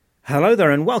Hello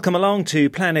there and welcome along to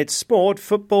Planet Sport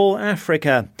Football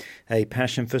Africa, a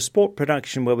passion for sport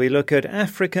production where we look at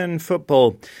African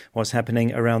football, what's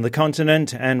happening around the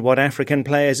continent and what African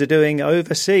players are doing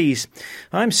overseas.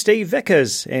 I'm Steve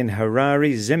Vickers in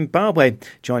Harare, Zimbabwe,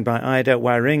 joined by Ida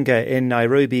Waringa in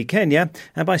Nairobi, Kenya,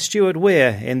 and by Stuart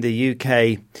Weir in the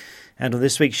UK. And on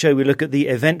this week's show, we look at the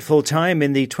eventful time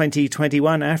in the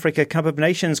 2021 Africa Cup of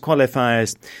Nations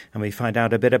qualifiers. And we find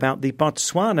out a bit about the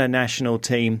Botswana national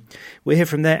team. We hear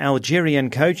from their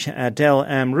Algerian coach, Adel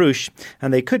Amrouche,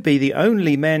 and they could be the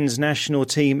only men's national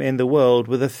team in the world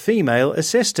with a female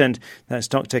assistant. That's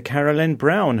Dr. Carolin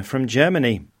Braun from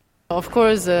Germany. Of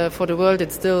course, for the world,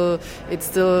 it's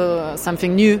still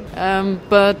something new,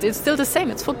 but it's still the same.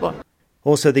 It's football.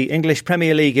 Also, the English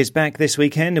Premier League is back this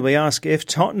weekend, and we ask if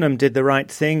Tottenham did the right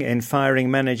thing in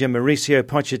firing manager Mauricio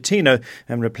Pochettino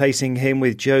and replacing him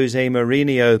with Jose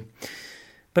Mourinho.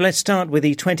 But let's start with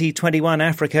the 2021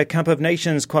 Africa Cup of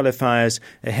Nations qualifiers.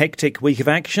 A hectic week of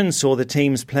action saw the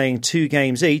teams playing 2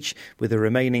 games each, with the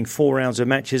remaining 4 rounds of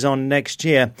matches on next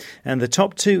year, and the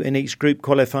top 2 in each group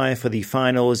qualify for the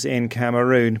finals in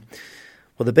Cameroon.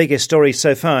 Well, the biggest story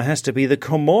so far has to be the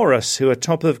Comoros, who are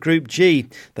top of Group G.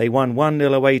 They won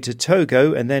 1-0 away to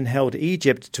Togo and then held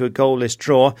Egypt to a goalless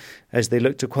draw as they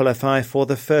look to qualify for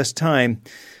the first time.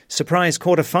 Surprise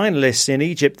quarter-finalists in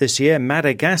Egypt this year,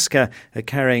 Madagascar, are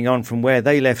carrying on from where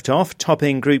they left off,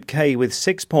 topping Group K with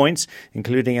 6 points,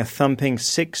 including a thumping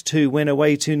 6-2 win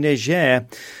away to Niger.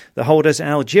 The holders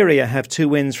Algeria have 2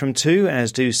 wins from 2,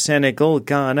 as do Senegal,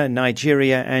 Ghana,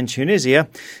 Nigeria and Tunisia.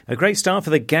 A great start for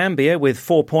the Gambia with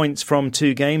 4 points from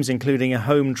 2 games, including a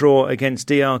home draw against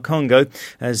DR Congo.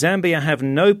 Zambia have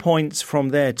no points from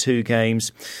their 2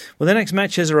 games. Well, the next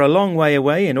matches are a long way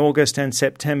away in August and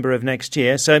September of next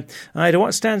year. So, Ida,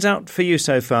 what stands out for you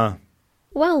so far?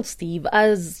 Well, Steve,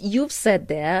 as you've said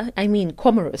there,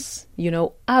 Comoros,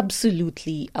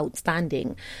 absolutely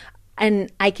outstanding.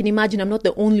 And I can imagine I'm not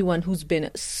the only one who's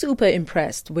been super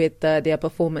impressed with their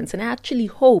performance. And I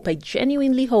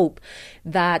genuinely hope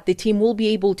that the team will be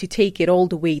able to take it all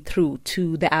the way through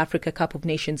to the Africa Cup of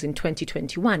Nations in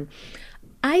 2021.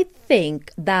 I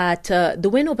think that the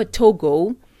win over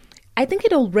Togo, I think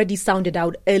it already sounded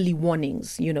out early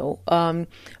warnings,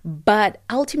 but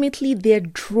ultimately their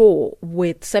draw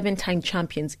with 7-time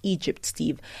champions Egypt,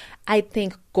 Steve, I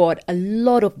think got a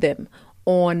lot of them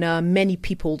on many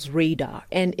people's radar.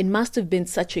 And it must have been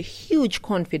such a huge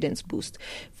confidence boost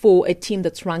for a team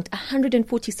that's ranked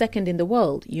 142nd in the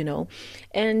world,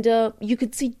 And you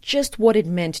could see just what it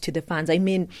meant to the fans.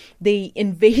 They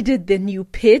invaded the new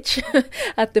pitch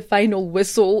at the final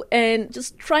whistle, and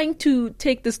just trying to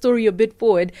take the story a bit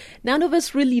forward, none of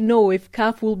us really know if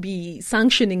CAF will be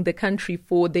sanctioning the country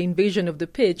for the invasion of the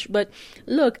pitch. But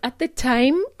look, at the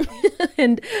time,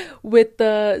 and with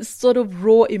the sort of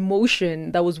raw emotion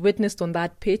that was witnessed on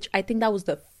that pitch, I think that was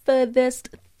the furthest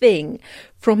thing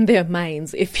from their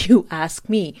minds, if you ask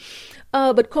me.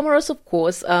 But Comoros, of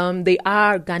course, they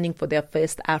are gunning for their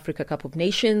first Africa Cup of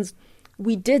Nations.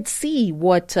 We did see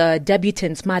what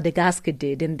debutants Madagascar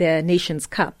did in their Nations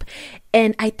Cup.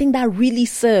 And I think that really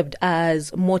served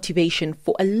as motivation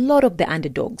for a lot of the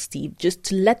underdogs, Steve, just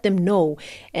to let them know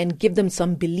and give them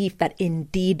some belief that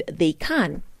indeed they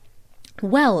can.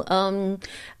 Well,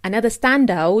 another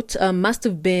standout must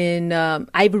have been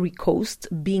Ivory Coast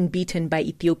being beaten by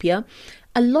Ethiopia.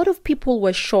 A lot of people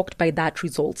were shocked by that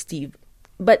result, Steve.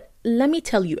 But let me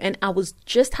tell you, and I was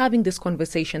just having this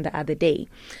conversation the other day,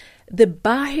 the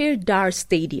Bahir Dar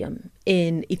Stadium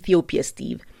in Ethiopia,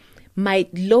 Steve,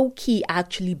 might low-key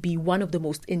actually be one of the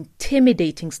most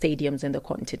intimidating stadiums in the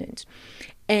continent.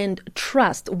 And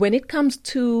trust, when it comes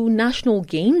to national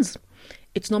games,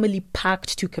 it's normally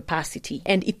packed to capacity.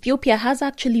 And Ethiopia has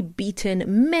actually beaten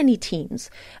many teams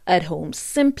at home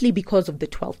simply because of the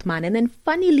 12th man. And then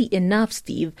funnily enough,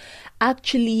 Steve,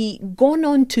 actually gone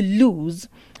on to lose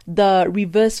the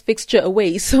reverse fixture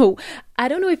away. So I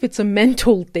don't know if it's a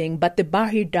mental thing, but the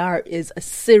Bahir Dar is a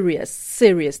serious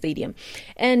stadium.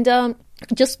 And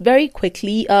just very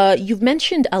quickly, you've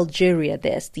mentioned Algeria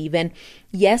there, Steve. And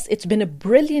yes, it's been a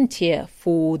brilliant year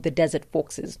for the Desert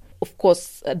Foxes. Of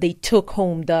course, they took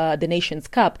home the Nations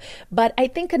Cup. But I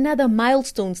think another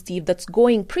milestone, Steve, that's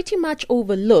going pretty much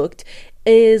overlooked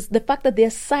is the fact that their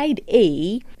side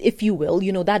A, if you will,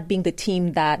 that being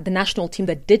the national team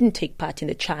that didn't take part in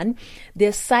the CHAN,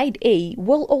 their side A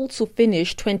will also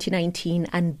finish 2019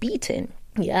 unbeaten.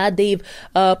 Yeah, they've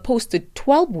posted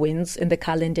 12 wins in the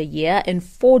calendar year and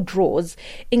 4 draws,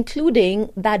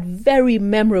 including that very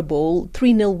memorable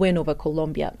 3-0 win over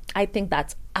Colombia. I think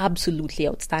that's absolutely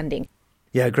outstanding.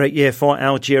 Yeah, great year for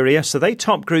Algeria. So they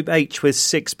top Group H with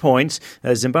 6 points.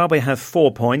 Zimbabwe have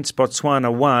 4 points,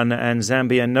 Botswana 1 and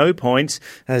Zambia no points.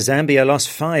 Zambia lost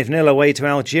 5-0 away to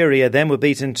Algeria, then were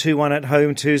beaten 2-1 at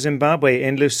home to Zimbabwe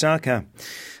in Lusaka.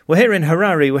 Well, here in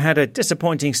Harare, we had a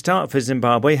disappointing start for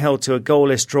Zimbabwe, held to a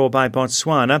goalless draw by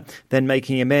Botswana, then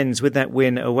making amends with that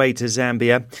win away to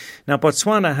Zambia. Now,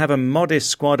 Botswana have a modest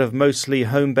squad of mostly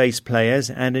home-based players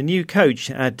and a new coach,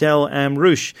 Adel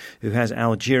Amrouche, who has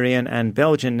Algerian and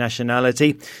Belgian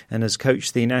nationality and has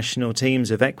coached the national teams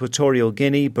of Equatorial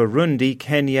Guinea, Burundi,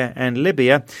 Kenya and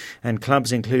Libya, and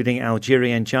clubs including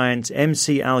Algerian giants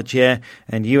MC Alger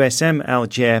and USM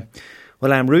Alger.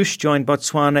 Well, Amrouche joined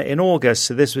Botswana in August,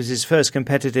 so this was his first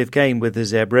competitive game with the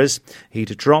Zebras.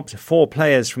 He'd dropped 4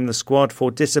 players from the squad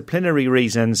for disciplinary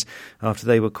reasons after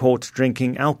they were caught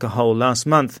drinking alcohol last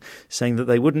month, saying that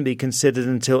they wouldn't be considered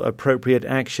until appropriate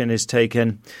action is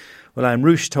taken. Well,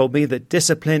 Amrouche told me that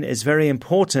discipline is very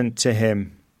important to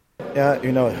him. Yeah,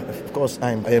 of course,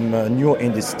 I am new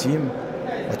in this team,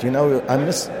 but, I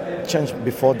must change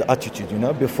before the attitude.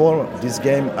 Before this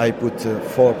game I put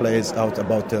 4 players out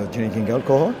about drinking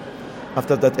alcohol.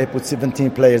 After that I put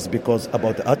 17 players because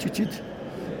about the attitude.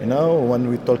 When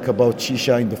we talk about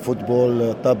shisha in the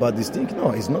football, taba, this thing,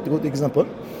 no, it's not a good example.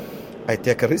 I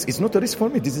take a risk. It's not a risk for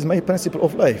me. This is my principle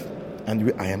of life,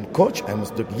 and I am coach. I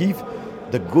must give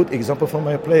the good example for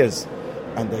my players,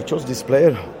 and I chose this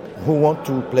player who want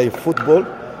to play football,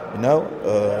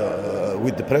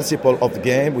 with the principle of the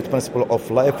game, with the principle of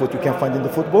life, what you can find in the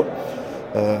football.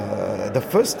 The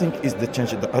first thing is the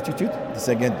change in the attitude. The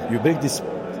second, you bring this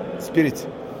spirit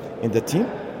in the team,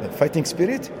 the fighting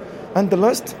spirit. And the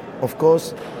last, of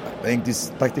course, bring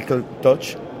this tactical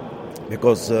touch,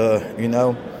 because,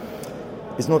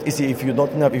 it's not easy if you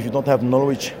don't have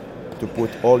knowledge to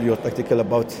put all your tactical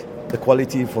about the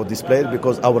quality for this player,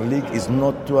 because our league is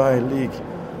not too high league.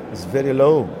 It's very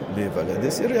low level.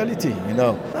 This is reality,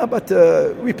 But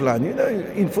we plan.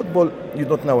 In football, you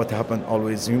don't know what happened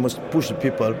always. You must push the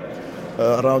people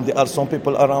around. There are some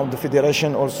people around the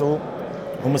federation also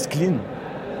who must clean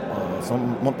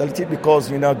some mentality, because,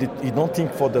 you don't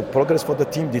think for the progress for the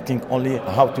team. They think only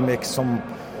how to make some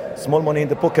small money in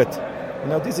the pocket.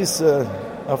 This is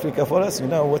Africa for us.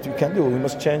 What we can do. We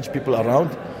must change people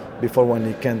around before when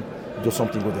we can do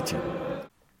something with the team.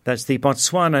 That's the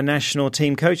Botswana national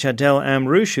team coach, Adel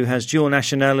Amrouche, who has dual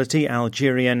nationality,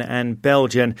 Algerian and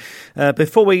Belgian.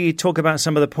 Before we talk about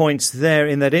some of the points there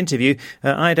in that interview,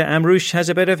 Adel Amrouche has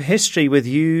a bit of history with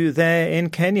you there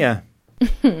in Kenya.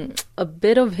 A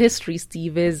bit of history,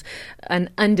 Steve, is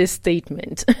an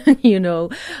understatement.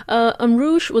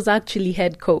 Amrouche was actually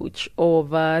head coach of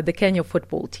the Kenya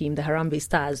football team, the Harambee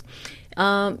Stars.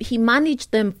 He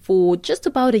managed them for just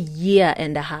about a year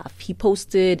and a half. He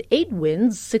posted 8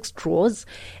 wins, 6 draws,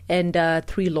 and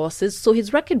 3 losses. So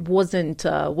his record wasn't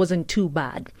too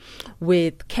bad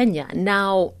with Kenya.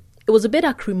 Now, it was a bit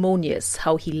acrimonious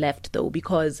how he left, though,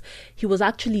 because he was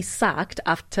actually sacked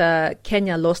after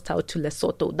Kenya lost out to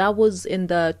Lesotho. That was in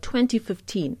the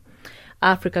 2015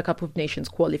 Africa Cup of Nations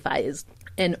qualifiers.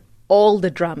 And all the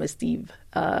drama, Steve,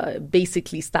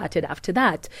 basically started after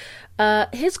that.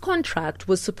 His contract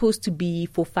was supposed to be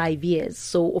for 5 years.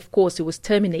 So, of course, it was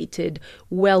terminated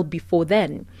well before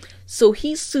then. So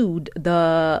he sued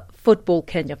the Football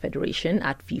Kenya Federation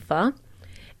at FIFA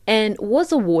and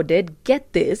was awarded,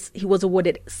 get this, he was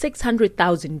awarded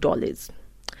 $600,000.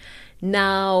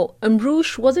 Now,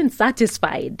 Amrouche wasn't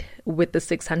satisfied with the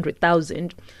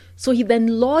 $600,000, so he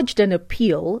then lodged an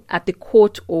appeal at the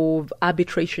Court of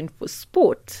Arbitration for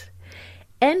Sport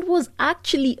and was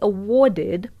actually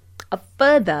awarded a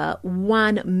further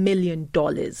 $1 million,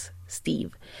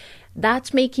 Steve.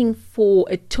 That's making for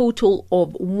a total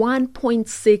of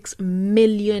 $1.6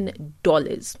 million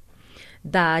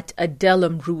that Adel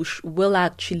Amrouche will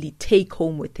actually take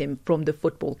home with him from the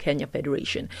Football Kenya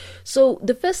Federation. So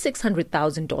the first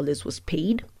 $600,000 was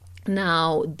paid.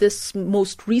 Now, this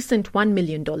most recent $1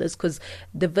 million, because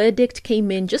the verdict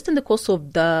came in just in the course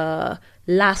of the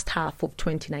last half of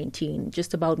 2019,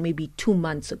 just about maybe 2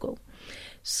 months ago.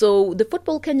 So the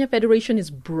Football Kenya Federation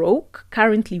is broke,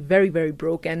 currently very, very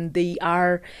broke, and they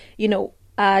are,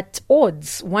 at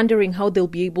odds, wondering how they'll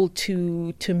be able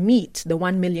to meet the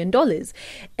 $1 million.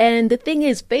 And the thing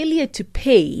is, failure to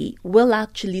pay will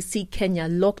actually see Kenya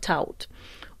locked out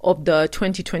of the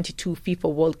 2022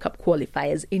 FIFA World Cup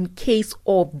qualifiers in case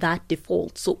of that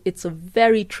default. So it's a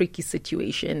very tricky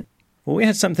situation. Well, we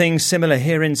had something similar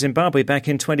here in Zimbabwe back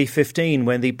in 2015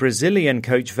 when the Brazilian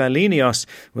coach Valinios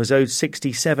was owed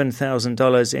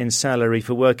 $67,000 in salary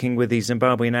for working with the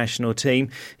Zimbabwe national team.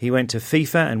 He went to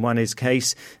FIFA and won his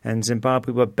case, and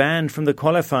Zimbabwe were banned from the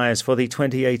qualifiers for the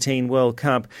 2018 World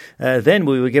Cup. Then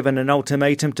we were given an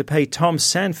ultimatum to pay Tom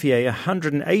Sanfier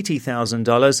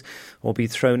 $180,000 or be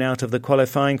thrown out of the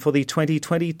qualifying for the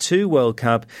 2022 World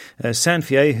Cup.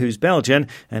 Sanfier, who's Belgian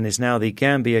and is now the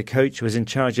Gambia coach, was in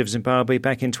charge of Zimbabwe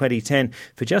back in 2010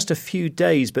 for just a few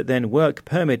days, but then work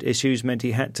permit issues meant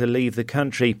he had to leave the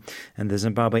country, and the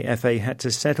Zimbabwe FA had to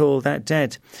settle that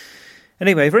debt.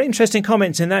 Anyway, very interesting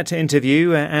comments in that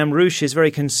interview. Amrouche is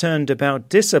very concerned about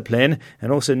discipline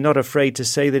and also not afraid to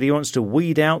say that he wants to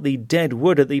weed out the dead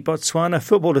wood at the Botswana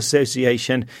Football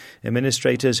Association,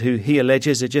 administrators who he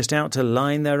alleges are just out to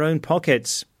line their own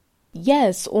pockets.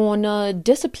 Yes, on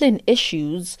discipline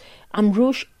issues,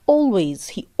 Amrouche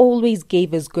always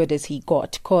gave as good as he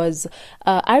got, because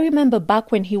I remember back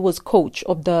when he was coach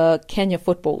of the Kenya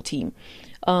football team,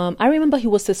 I remember he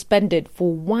was suspended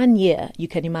for 1 year, you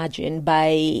can imagine,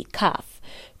 by CAF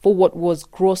for what was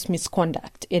gross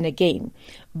misconduct in a game.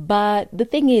 But the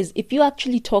thing is, if you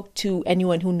actually talk to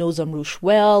anyone who knows Amrouche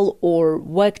well or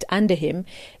worked under him,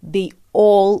 they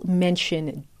all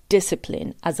mention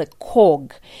discipline as a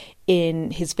cog in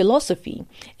his philosophy.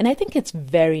 And I think it's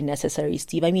very necessary,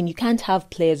 Steve. I mean, you can't have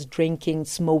players drinking,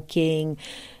 smoking,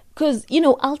 because,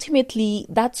 ultimately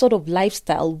that sort of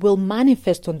lifestyle will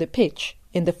manifest on the pitch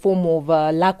in the form of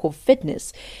lack of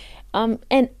fitness.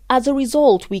 And as a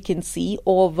result, we can see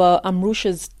of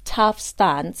Amrouche's tough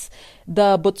stance,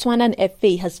 the Botswanan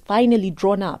FA has finally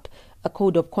drawn up a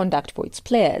code of conduct for its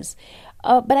players.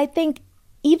 But I think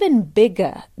even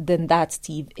bigger than that,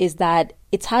 Steve, is that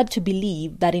it's hard to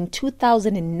believe that in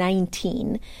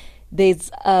 2019,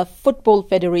 there's a football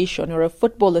federation or a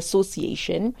football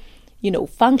association,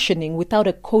 functioning without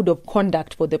a code of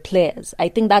conduct for the players. I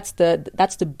think that's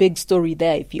the big story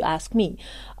there, if you ask me.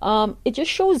 It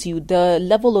just shows you the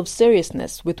level of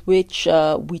seriousness with which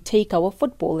we take our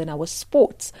football and our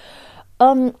sports.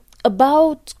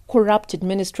 About corrupt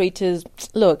administrators,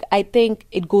 look, I think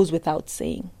it goes without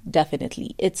saying,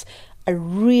 definitely. It's a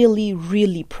really,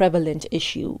 really prevalent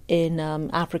issue in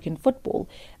African football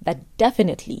that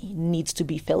definitely needs to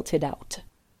be filtered out.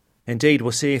 Indeed,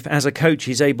 we'll see if, as a coach,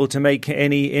 he's able to make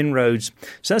any inroads.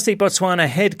 So that's the Botswana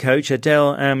head coach,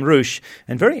 Adel Amrouche.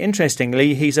 And very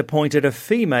interestingly, he's appointed a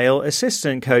female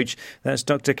assistant coach. That's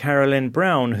Dr. Carolin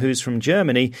Braun, who's from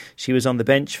Germany. She was on the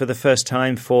bench for the first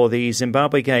time for the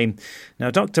Zimbabwe game. Now,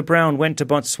 Dr. Braun went to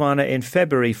Botswana in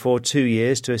February for 2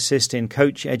 years to assist in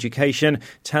coach education,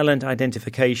 talent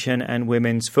identification and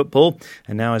women's football,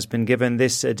 and now has been given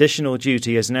this additional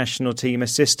duty as national team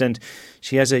assistant.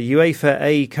 She has a UEFA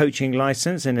A coaching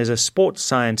licence and is a sports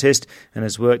scientist and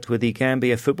has worked with the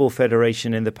Gambia Football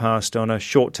Federation in the past on a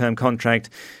short-term contract.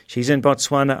 She's in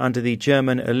Botswana under the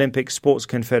German Olympic Sports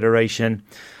Confederation.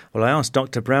 Well, I asked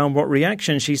Dr. Braun what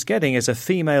reaction she's getting as a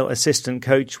female assistant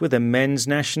coach with a men's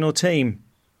national team.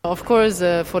 Of course,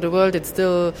 for the world, it's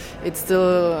still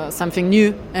something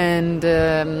new, and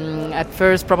at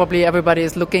first, probably everybody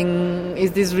is looking: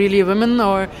 is this really a woman?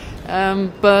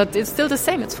 But it's still the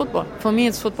same. It's football. For me,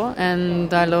 it's football,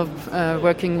 and I love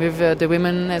working with the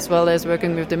women as well as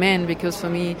working with the men, because for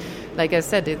me, like I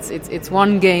said, it's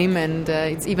one game, and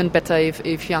it's even better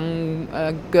if young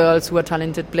girls who are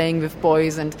talented playing with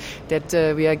boys, and that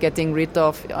we are getting rid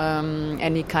of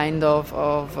any kind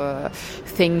of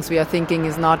things we are thinking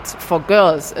is not for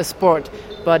girls a sport.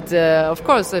 But of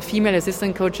course, female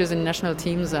assistant coaches in national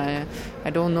teams, I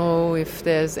don't know if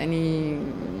there's any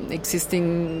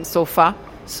existing so far.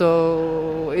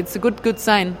 So it's a good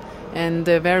sign, and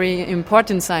a very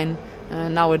important sign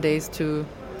nowadays to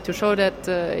show that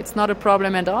it's not a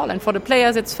problem at all. And for the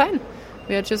players, it's fine.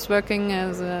 We are just working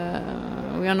as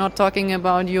we are not talking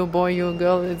about your boy, your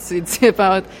girl. It's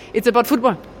about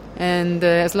football. And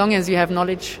as long as you have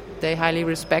knowledge, they highly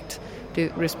respect you,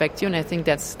 and I think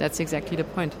that's exactly the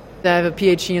point. I have a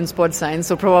PhD in sports science,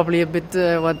 so probably a bit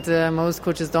what most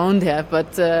coaches don't have.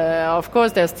 But of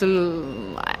course, there's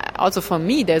still, also for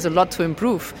me, there's a lot to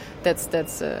improve. That's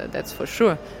for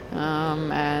sure.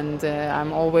 And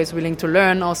I'm always willing to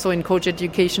learn. Also in coach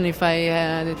education, if I,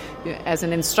 as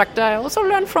an instructor, I also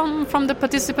learn from the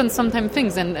participants sometimes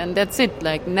things, and that's it.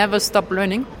 Like, never stop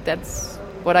learning. That's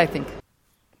what I think.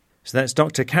 So that's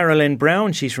Dr. Carolin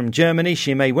Braun. She's from Germany.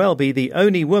 She may well be the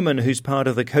only woman who's part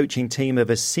of the coaching team of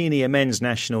a senior men's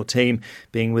national team,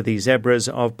 being with the Zebras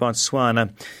of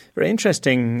Botswana. Very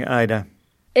interesting, Ida.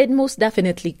 It most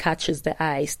definitely catches the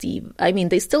eye, Steve. I mean,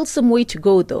 there's still some way to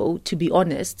go, though, to be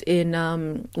honest,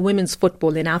 in women's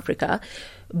football in Africa.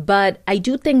 But I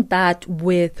do think that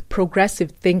with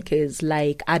progressive thinkers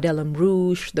like Adel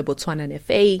Amrouche, the Botswana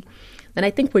FA, then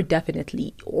I think we're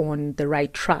definitely on the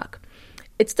right track.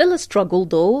 It's still a struggle,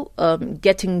 though,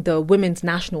 getting the women's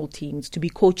national teams to be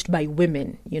coached by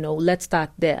women. Let's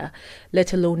start there,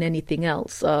 let alone anything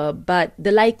else. But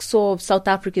the likes of South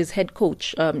Africa's head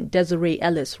coach, Desiree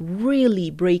Ellis, really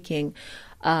breaking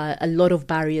a lot of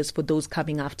barriers for those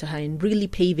coming after her and really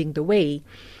paving the way.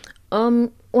 On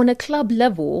a club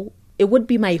level, it would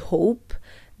be my hope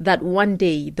that one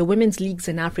day the women's leagues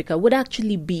in Africa would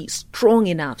actually be strong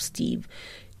enough, Steve,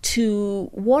 to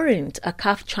warrant a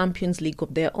CAF Champions League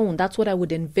of their own. That's what I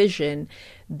would envision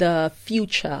the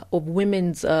future of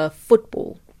women's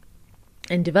football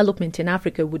and development in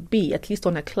Africa would be, at least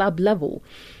on a club level.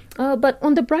 But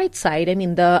on the bright side, I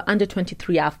mean, the under-23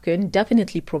 AFCON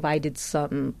definitely provided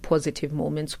some positive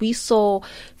moments. We saw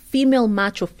female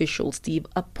match officials, Steve,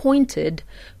 appointed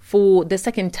for the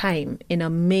second time in a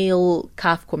male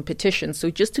CAF competition. So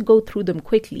just to go through them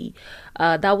quickly,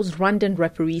 that was Rwandan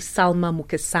referee Salma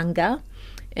Mukesanga,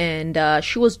 and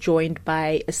she was joined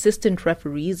by assistant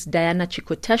referees Diana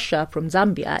Chikotesha from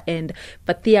Zambia and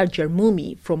Fathia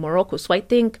Jermumi from Morocco. So I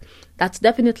think that's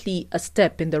definitely a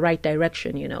step in the right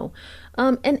direction,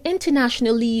 And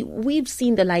internationally, we've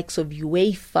seen the likes of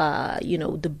UEFA,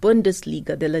 the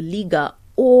Bundesliga, the La Liga,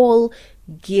 all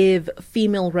give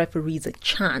female referees a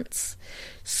chance.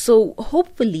 So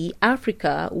hopefully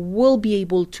Africa will be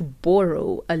able to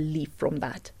borrow a leaf from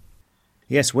that.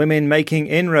 Yes, women making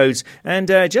inroads. And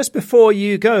just before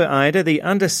you go, Ida, the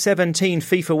Under-17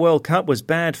 FIFA World Cup was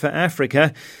bad for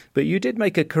Africa, but you did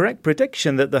make a correct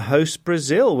prediction that the host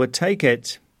Brazil would take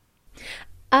it.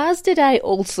 As did I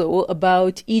also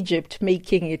about Egypt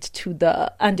making it to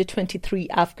the Under-23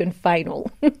 AFCON final.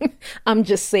 I'm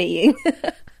just saying.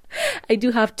 I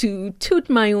do have to toot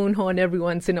my own horn every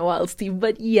once in a while, Steve.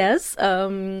 But yes,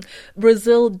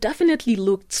 Brazil definitely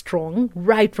looked strong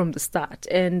right from the start.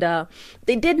 And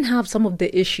they didn't have some of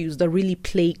the issues that really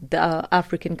plagued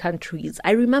African countries.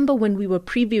 I remember when we were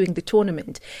previewing the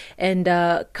tournament and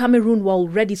Cameroon were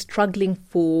already struggling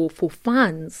for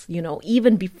fans,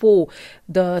 even before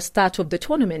the start of the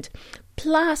tournament.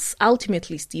 Plus,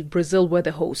 ultimately, Steve, Brazil were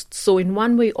the hosts. So in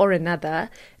one way or another,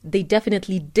 they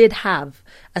definitely did have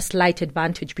a slight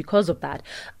advantage because of that.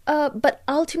 But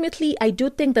ultimately, I do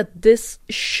think that this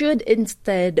should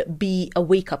instead be a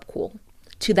wake-up call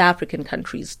to the African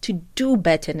countries to do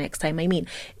better next time. I mean,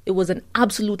 it was an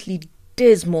absolutely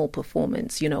dismal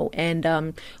performance,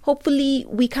 and hopefully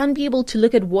we can be able to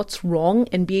look at what's wrong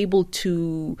and be able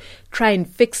to try and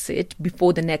fix it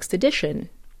before the next edition.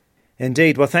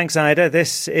 Indeed. Well, thanks, Ida.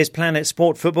 This is Planet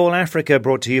Sport Football Africa,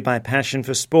 brought to you by Passion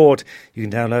for Sport. You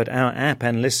can download our app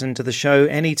and listen to the show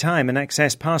anytime and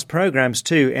access past programmes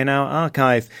too in our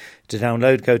archive. To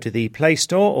download, go to the Play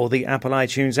Store or the Apple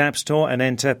iTunes App Store and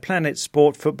enter Planet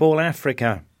Sport Football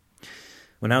Africa.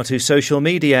 We're now to social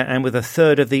media, and with a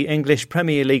third of the English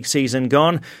Premier League season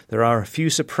gone, there are a few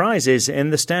surprises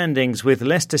in the standings, with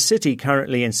Leicester City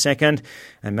currently in second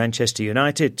and Manchester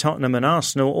United, Tottenham and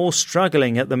Arsenal all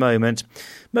struggling at the moment.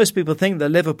 Most people think that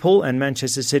Liverpool and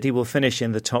Manchester City will finish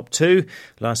in the top two.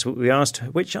 Last week we asked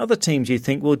which other teams you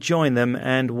think will join them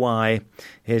and why.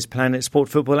 Here's Planet Sport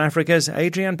Football Africa's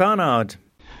Adrian Barnard.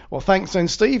 Well, thanks then,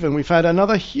 Steve, and we've had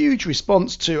another huge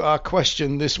response to our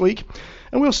question this week.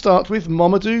 And we'll start with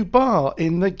Mamadou Ba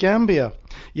in the Gambia.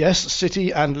 Yes,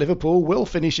 City and Liverpool will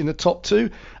finish in the top two,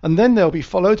 and then they'll be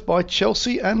followed by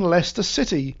Chelsea and Leicester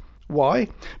City. Why?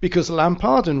 Because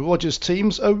Lampard and Rodgers'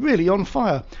 teams are really on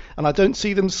fire, and I don't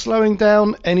see them slowing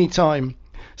down any time.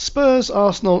 Spurs,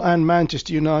 Arsenal and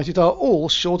Manchester United are all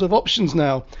short of options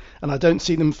now, and I don't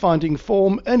see them finding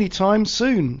form any time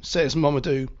soon, says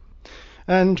Mamadou.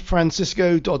 And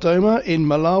Francisco Dodoma in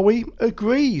Malawi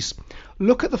agrees.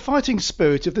 Look at the fighting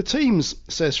spirit of the teams,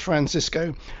 says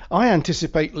Francisco. I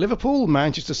anticipate Liverpool,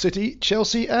 Manchester City,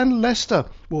 Chelsea and Leicester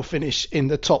will finish in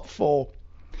the top four.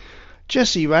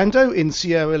 Jesse Rando in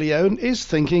Sierra Leone is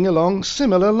thinking along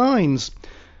similar lines.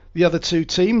 The other two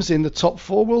teams in the top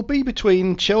four will be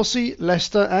between Chelsea,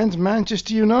 Leicester and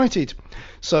Manchester United.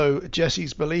 So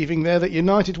Jesse's believing there that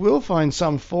United will find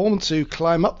some form to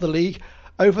climb up the league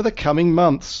over the coming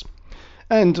months.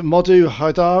 And Modu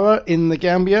Haidara in the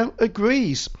Gambia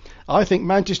agrees. I think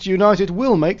Manchester United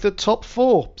will make the top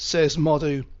four, says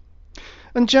Modu.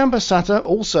 And Jamba Sata,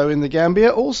 also in the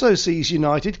Gambia, also sees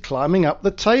United climbing up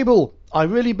the table. I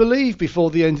really believe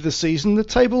before the end of the season the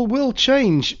table will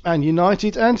change and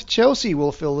United and Chelsea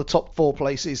will fill the top four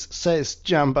places, says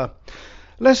Jamba.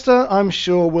 Leicester, I'm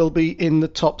sure, will be in the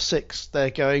top 6. They're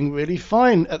going really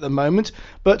fine at the moment,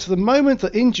 but the moment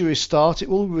that injuries start, it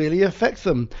will really affect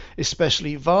them,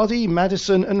 especially Vardy,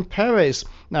 Maddison and Perez.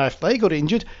 Now, if they got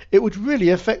injured, it would really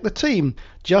affect the team,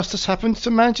 just as happened to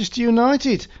Manchester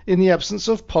United in the absence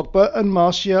of Pogba and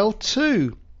Martial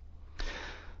too.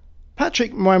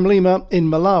 Patrick Mwamlima in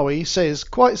Malawi says,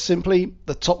 quite simply,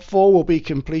 the top 4 will be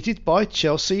completed by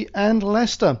Chelsea and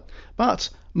Leicester, but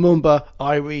Mumba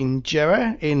Irene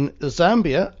Jere in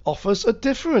Zambia offers a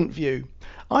different view.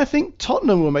 I think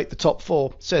Tottenham will make the top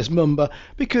 4, says Mumba,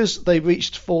 because they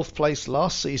reached 4th place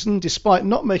last season despite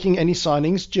not making any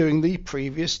signings during the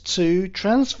previous 2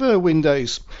 transfer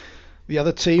windows. The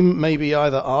other team may be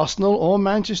either Arsenal or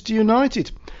Manchester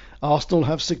United. Arsenal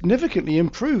have significantly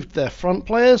improved their front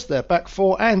players, their back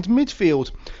 4 and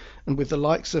midfield. And with the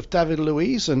likes of David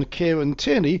Luiz and Kieran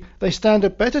Tierney, they stand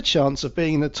a better chance of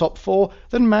being in the top 4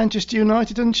 than Manchester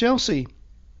United and Chelsea.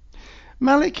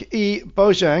 Malik E.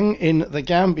 Bojang in the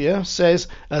Gambia says,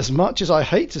 as much as I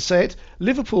hate to say it,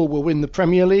 Liverpool will win the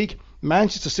Premier League,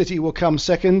 Manchester City will come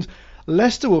second,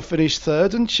 Leicester will finish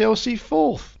third and Chelsea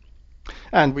fourth.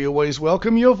 And we always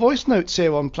welcome your voice notes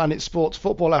here on Planet Sports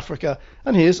Football Africa.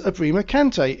 And here's Abrima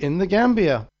Kante in the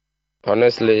Gambia.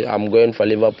 Honestly, I'm going for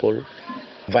Liverpool,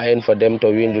 vying for them to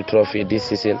win the trophy this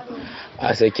season.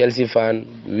 As a Chelsea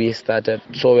fan, we started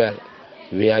so well.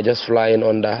 We are just flying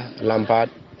under Lampard,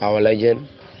 our legend,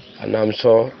 and I'm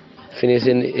sure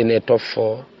finishing in a top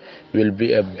 4 will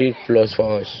be a big plus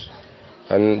for us.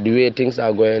 And the way things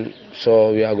are going,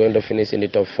 so we are going to finish in the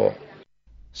top 4.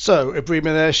 So,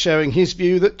 Ibrahima there sharing his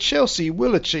view that Chelsea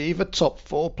will achieve a top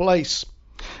 4 place.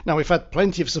 Now, we've had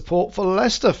plenty of support for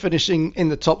Leicester finishing in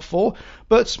the top 4,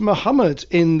 but Mohammed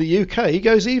in the UK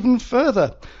goes even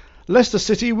further. Leicester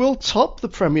City will top the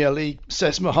Premier League,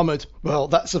 says Mohammed. Well,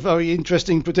 that's a very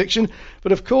interesting prediction,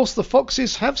 but of course the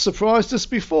Foxes have surprised us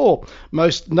before,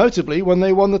 most notably when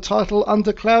they won the title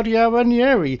under Claudio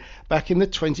Ranieri back in the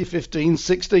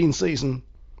 2015-16 season.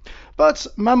 But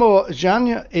Mamour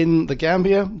Diagne in the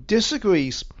Gambia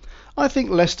disagrees. I think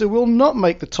Leicester will not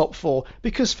make the top 4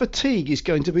 because fatigue is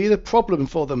going to be the problem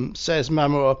for them, says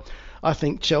Mamour. I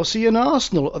think Chelsea and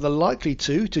Arsenal are the likely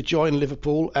two to join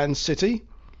Liverpool and City.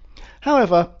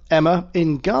 However, Emma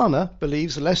in Ghana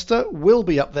believes Leicester will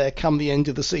be up there come the end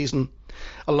of the season.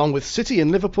 Along with City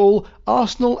and Liverpool,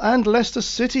 Arsenal and Leicester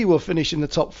City will finish in the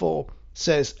top 4,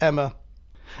 says Emma.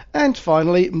 And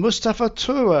finally, Mustafa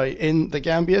Toure in the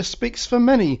Gambia speaks for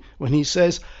many when he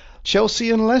says Chelsea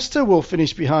and Leicester will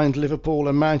finish behind Liverpool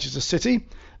and Manchester City.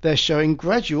 They're showing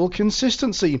gradual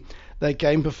consistency. Their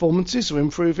game performances are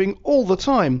improving all the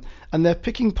time, and they're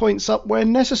picking points up where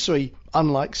necessary,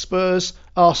 unlike Spurs,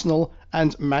 Arsenal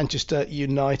and Manchester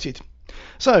United.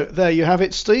 So there you have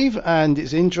it, Steve, and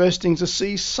it's interesting to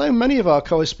see so many of our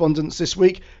correspondents this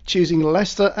week choosing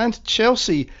Leicester and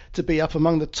Chelsea to be up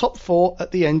among the top 4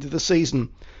 at the end of the season.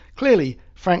 Clearly,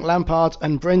 Frank Lampard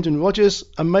and Brendan Rodgers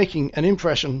are making an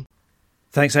impression.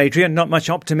 Thanks, Adrian. Not much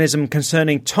optimism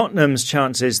concerning Tottenham's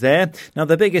chances there. Now,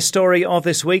 the biggest story of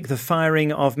this week, the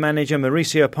firing of manager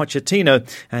Mauricio Pochettino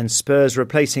and Spurs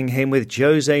replacing him with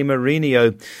Jose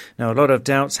Mourinho. Now, a lot of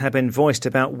doubts have been voiced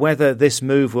about whether this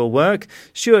move will work.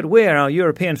 Stuart Weir, our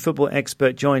European football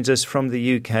expert, joins us from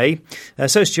the UK.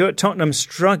 So, Stuart, Tottenham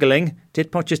struggling. Did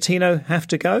Pochettino have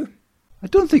to go? I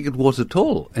don't think it was at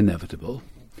all inevitable.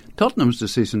 Tottenham's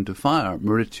decision to fire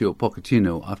Mauricio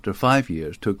Pochettino after 5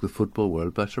 years took the football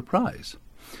world by surprise.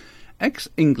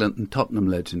 Ex-England and Tottenham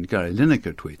legend Gary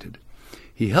Lineker tweeted,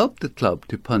 "He helped the club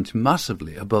to punch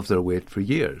massively above their weight for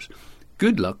years.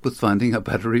 Good luck with finding a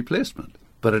better replacement,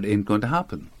 but it ain't going to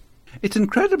happen." It's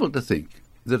incredible to think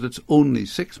that it's only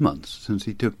 6 months since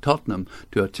he took Tottenham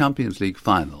to a Champions League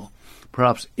final.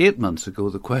 Perhaps 8 months ago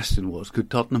the question was,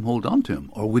 could Tottenham hold on to him,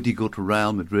 or would he go to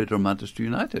Real Madrid or Manchester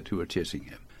United, who were chasing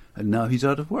him? And now he's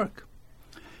out of work.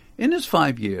 In his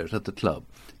 5 years at the club,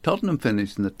 Tottenham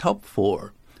finished in the top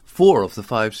 4 of the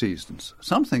 5 seasons,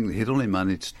 something they had only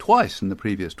managed twice in the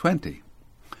previous 20.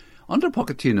 Under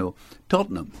Pochettino,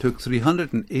 Tottenham took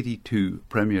 382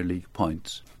 Premier League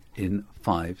points in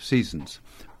 5 seasons,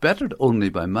 bettered only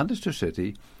by Manchester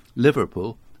City,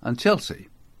 Liverpool and Chelsea.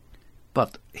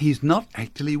 But he's not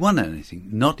actually won anything,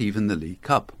 not even the League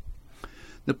Cup.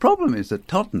 The problem is that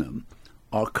Tottenham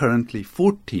are currently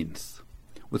 14th,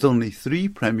 with only 3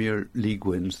 Premier League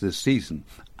wins this season,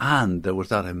 and there was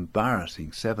that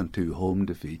embarrassing 7-2 home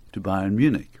defeat to Bayern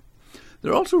Munich.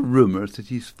 There are also rumours that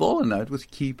he's fallen out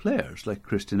with key players like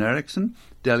Christian Eriksen,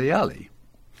 Dele Alli.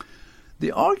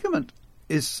 The argument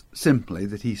is simply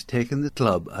that he's taken the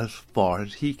club as far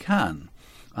as he can,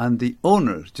 and the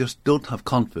owners just don't have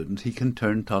confidence he can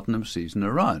turn Tottenham's season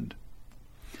around.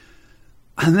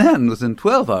 And then, within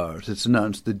 12 hours, it's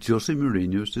announced that Jose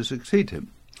Mourinho is to succeed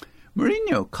him.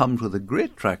 Mourinho comes with a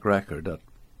great track record at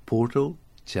Porto,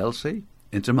 Chelsea,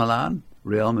 Inter Milan,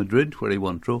 Real Madrid, where he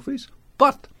won trophies,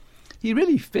 but he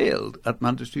really failed at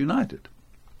Manchester United.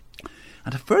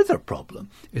 And a further problem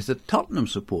is that Tottenham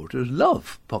supporters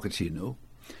love Pochettino,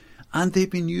 and they've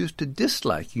been used to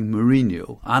disliking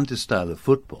Mourinho and his style of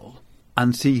football,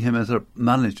 and see him as a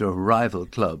manager of rival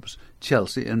clubs,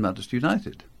 Chelsea and Manchester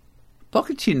United.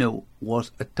 Pochettino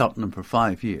was at Tottenham for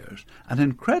 5 years, and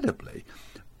incredibly,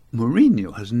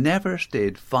 Mourinho has never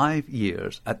stayed 5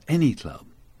 years at any club.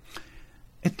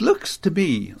 It looks to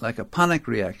me like a panic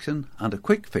reaction and a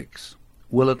quick fix.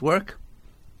 Will it work?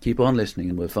 Keep on listening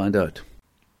and we'll find out.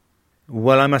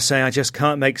 Well, I must say I just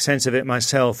can't make sense of it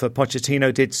myself.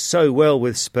 Pochettino did so well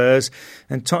with Spurs,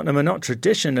 and Tottenham are not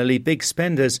traditionally big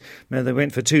spenders. Now, they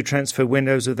went for 2 transfer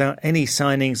windows without any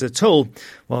signings at all,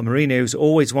 while Mourinho's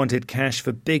always wanted cash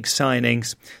for big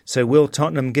signings. So will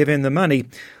Tottenham give him the money?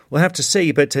 We'll have to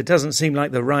see, but it doesn't seem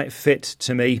like the right fit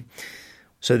to me.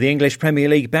 So the English Premier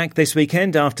League back this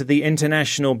weekend after the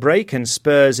international break, and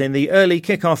Spurs in the early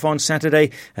kick-off on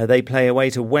Saturday. They play away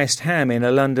to West Ham in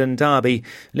a London derby.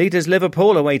 Leaders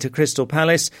Liverpool away to Crystal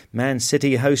Palace. Man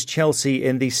City host Chelsea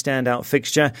in the standout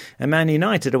fixture. And Man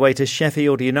United away to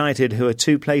Sheffield United, who are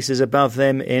 2 places above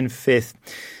them in 5th.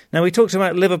 Now, we talked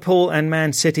about Liverpool and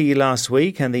Man City last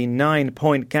week and the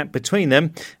 9-point gap between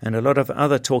them, and a lot of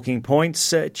other talking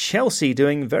points. Chelsea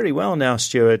doing very well now,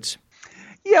 Stuart.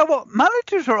 Yeah, well,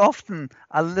 managers are often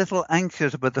a little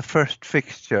anxious about the first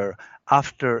fixture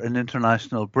after an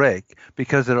international break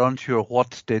because they're unsure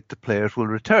what state the players will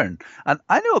return. And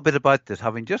I know a bit about this,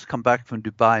 having just come back from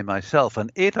Dubai myself, an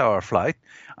 8-hour flight,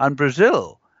 and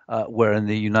Brazil were in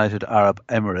the United Arab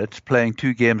Emirates playing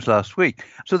 2 games last week.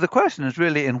 So the question is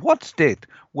really, in what state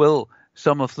will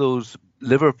some of those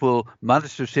Liverpool,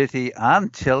 Manchester City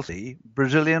and Chelsea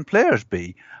Brazilian players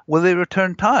be? Will they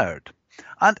return tired?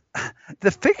 And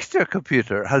the fixture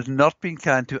computer has not been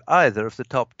kind to either of the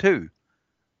top 2.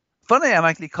 Funny, I'm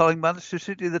actually calling Manchester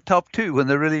City the top 2 when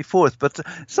they're really 4th, but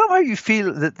somehow you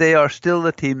feel that they are still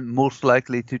the team most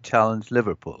likely to challenge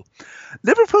Liverpool.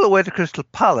 Liverpool away to Crystal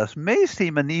Palace may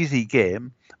seem an easy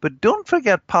game, but don't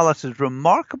forget Palace's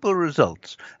remarkable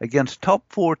results against top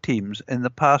 4 teams in the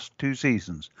past 2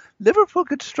 seasons. Liverpool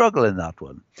could struggle in that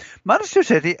one. Manchester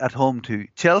City at home to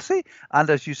Chelsea, and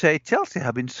as you say, Chelsea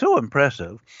have been so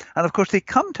impressive, and of course they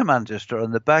come to Manchester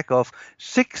on the back of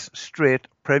 6 straight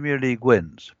Premier League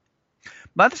wins.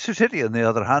 Manchester City, on the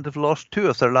other hand, have lost 2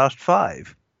 of their last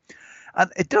 5.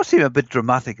 And it does seem a bit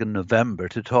dramatic in November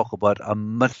to talk about a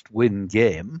must-win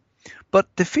game,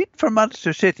 but defeat for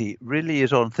Manchester City really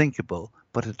is unthinkable,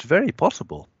 but it's very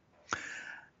possible.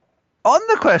 On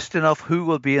the question of who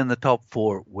will be in the top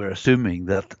 4, we're assuming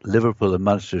that Liverpool and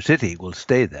Manchester City will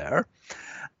stay there.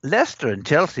 Leicester and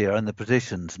Chelsea are in the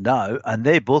positions now, and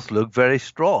they both look very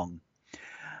strong.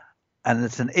 And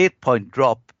it's an 8-point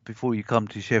drop before you come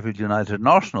to Sheffield United and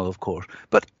Arsenal, of course.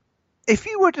 But if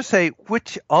you were to say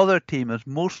which other team is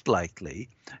most likely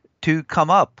to come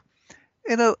up,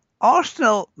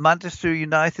 Arsenal, Manchester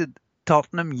United,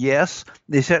 Tottenham, yes,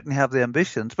 they certainly have the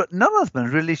ambitions, but none of them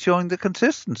is really showing the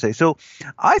consistency. So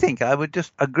I think I would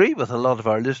just agree with a lot of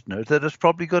our listeners that it's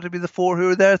probably got to be the 4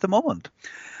 who are there at the moment.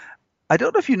 I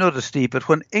don't know if you noticed, Steve, but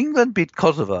when England beat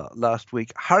Kosovo last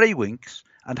week, Harry Winks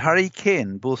and Harry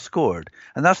Kane both scored.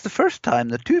 And that's the first time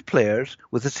that 2 players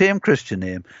with the same Christian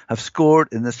name have scored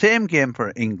in the same game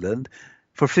for England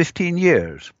for 15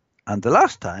 years. And the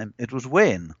last time it was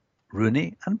Wayne,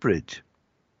 Rooney and Bridge.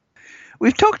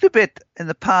 We've talked a bit in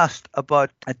the past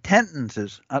about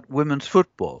attendances at women's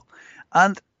football.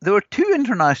 And there were 2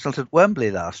 internationals at Wembley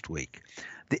last week.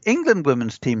 The England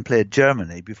women's team played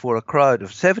Germany before a crowd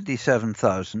of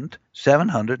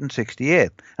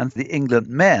 77,768, and the England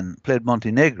men played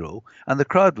Montenegro, and the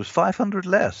crowd was 500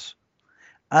 less.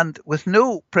 And with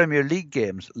no Premier League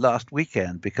games last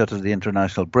weekend because of the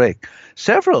international break,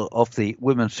 several of the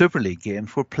Women's Super League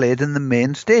games were played in the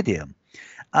main stadium.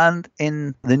 And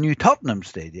in the new Tottenham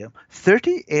Stadium,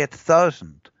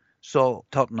 38,000 saw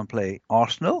Tottenham play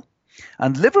Arsenal,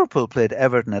 and Liverpool played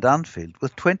Everton at Anfield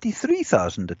with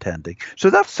 23,000 attending. So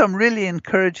that's some really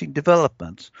encouraging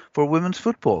developments for women's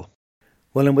football.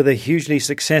 Well, and with a hugely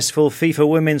successful FIFA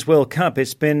Women's World Cup,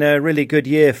 it's been a really good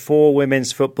year for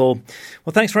women's football.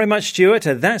 Well, thanks very much, Stuart.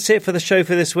 That's it for the show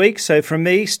for this week. So from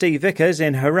me, Steve Vickers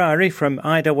in Harare, from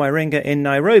Ida Waringa in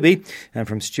Nairobi, and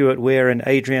from Stuart Weir and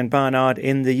Adrian Barnard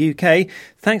in the UK,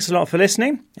 thanks a lot for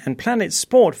listening. And Planet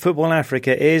Sport Football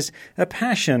Africa is a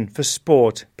passion for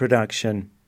sport production.